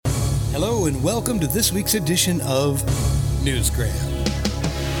Hello and welcome to this week's edition of Newsgram.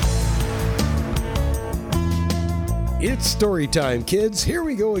 It's story time, kids. Here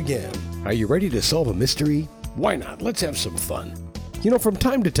we go again. Are you ready to solve a mystery? Why not? Let's have some fun. You know, from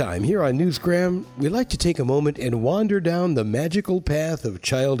time to time here on Newsgram, we like to take a moment and wander down the magical path of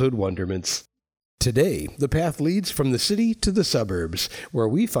childhood wonderments. Today, the path leads from the city to the suburbs, where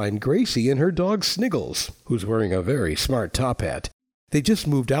we find Gracie and her dog Sniggles, who's wearing a very smart top hat. They just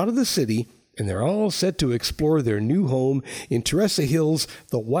moved out of the city, and they're all set to explore their new home in Teresa Hills'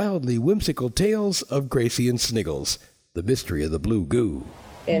 The Wildly Whimsical Tales of Gracie and Sniggles, The Mystery of the Blue Goo.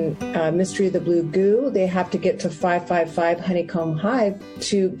 In Mystery of the Blue Goo, they have to get to 555 Honeycomb Hive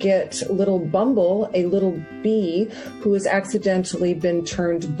to get little Bumble, a little bee who has accidentally been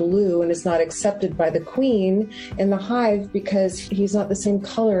turned blue and is not accepted by the queen in the hive because he's not the same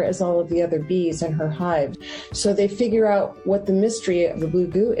color as all of the other bees in her hive. So they figure out what the mystery of the Blue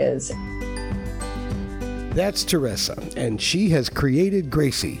Goo is. That's Teresa, and she has created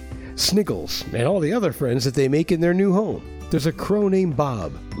Gracie, Sniggles, and all the other friends that they make in their new home. There's a crow named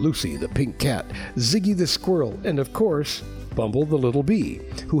Bob, Lucy the pink cat, Ziggy the squirrel, and of course, Bumble the little bee,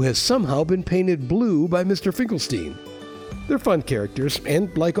 who has somehow been painted blue by Mr. Finkelstein. They're fun characters,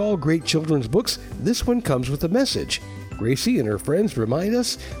 and like all great children's books, this one comes with a message. Gracie and her friends remind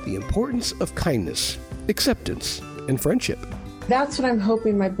us the importance of kindness, acceptance, and friendship. That's what I'm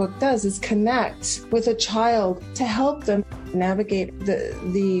hoping my book does, is connect with a child to help them navigate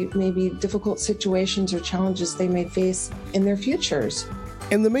the maybe difficult situations or challenges they may face in their futures.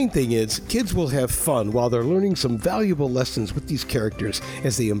 And the main thing is, kids will have fun while they're learning some valuable lessons with these characters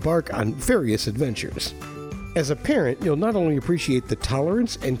as they embark on various adventures. As a parent, you'll not only appreciate the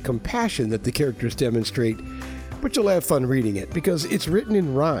tolerance and compassion that the characters demonstrate, but you'll have fun reading it because it's written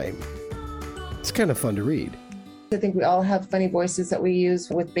in rhyme. It's kind of fun to read. I think we all have funny voices that we use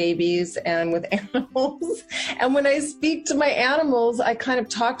with babies and with animals. And when I speak to my animals, I kind of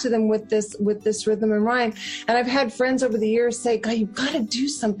talk to them with this rhythm and rhyme. And I've had friends over the years say, God, you've got to do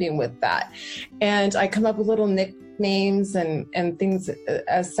something with that. And I come up with little nicknames and things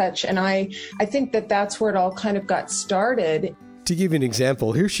as such. And I think that that's where it all kind of got started. To give you an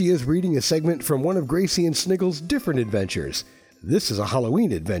example, here she is reading a segment from one of Gracie and Sniggles' different adventures. This is a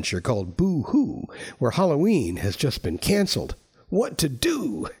Halloween adventure called Boo Hoo, where Halloween has just been canceled. What to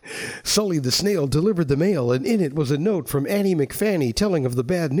do? Sully the snail delivered the mail, and in it was a note from Annie McFanny telling of the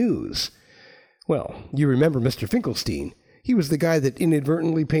bad news. Well, you remember Mr. Finkelstein. He was the guy that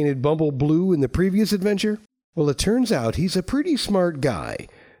inadvertently painted Bumble blue in the previous adventure. Well, it turns out he's a pretty smart guy.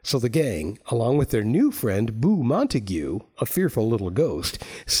 So the gang, along with their new friend Boo Montague, a fearful little ghost,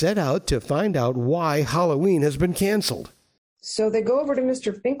 set out to find out why Halloween has been canceled. So they go over to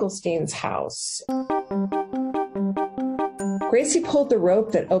Mr. Finkelstein's house. Gracie pulled the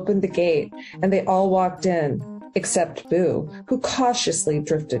rope that opened the gate, and they all walked in, except Boo, who cautiously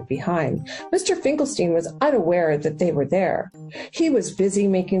drifted behind. Mr. Finkelstein was unaware that they were there. He was busy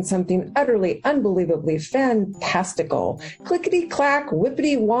making something utterly, unbelievably fantastical. Clickety-clack,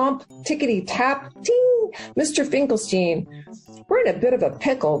 whippity-womp, tickety-tap, ting! Mr. Finkelstein, we're in a bit of a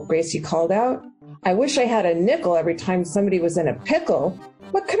pickle, Gracie called out. I wish I had a nickel every time somebody was in a pickle.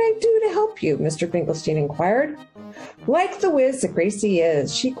 What can I do to help you? Mr. Finkelstein inquired. Like the whiz that Gracie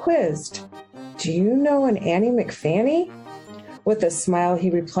is, she quizzed. Do you know an Annie McFanny? With a smile, he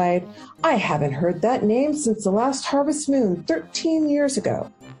replied, I haven't heard that name since the last harvest moon 13 years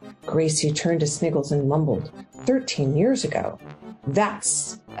ago. Gracie turned to Sniggles and mumbled, 13 years ago?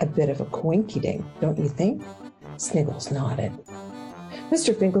 That's a bit of a coinkydink, don't you think? Sniggles nodded.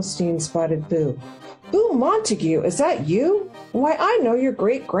 Mr. Finkelstein spotted Boo. Boo Montague, is that you? Why, I know your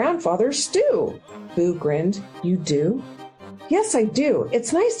great-grandfather Stu. Boo grinned. You do? Yes, I do.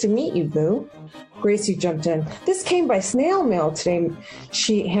 It's nice to meet you, Boo. Gracie jumped in. This came by snail mail today.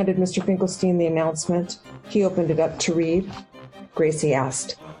 She handed Mr. Finkelstein the announcement. He opened it up to read. Gracie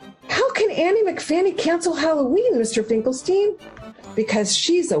asked, How can Annie McFanny cancel Halloween, Mr. Finkelstein? Because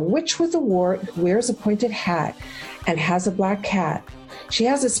she's a witch with a wart who wears a pointed hat and has a black cat. She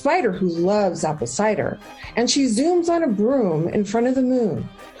has a spider who loves apple cider, and she zooms on a broom in front of the moon.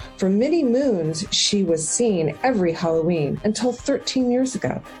 For many moons, she was seen every Halloween until 13 years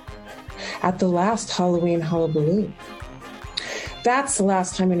ago, at the last Halloween hullabaloo. That's the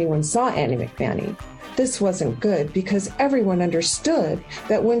last time anyone saw Annie McFanny. This wasn't good because everyone understood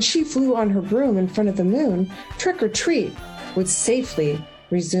that when she flew on her broom in front of the moon, trick or treat would safely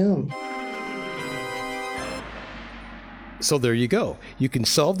resume. So there you go. You can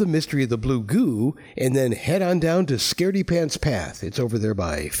solve the mystery of the blue goo and then head on down to Scaredy Pants Path. It's over there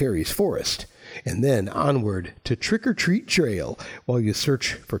by Fairy's Forest. and then onward to Trick or Treat Trail while you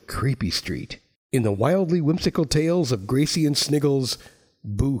search for Creepy Street. In the wildly whimsical tales of Gracie and Sniggles,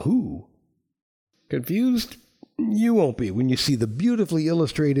 Boo-Hoo. Confused? You won't be when you see the beautifully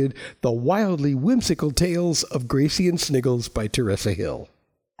illustrated The Wildly Whimsical Tales of Gracie and Sniggles by Teresa Hill.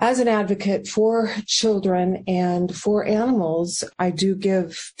 As an advocate for children and for animals, I do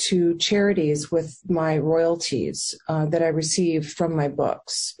give to charities with my royalties that I receive from my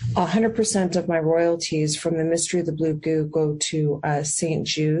books. 100% of my royalties from The Mystery of the Blue Goo go to St.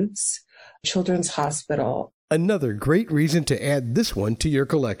 Jude's Children's Hospital. Another great reason to add this one to your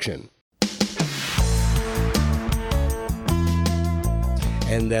collection.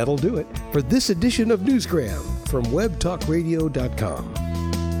 And that'll do it for this edition of Newsgram from WebTalkRadio.com.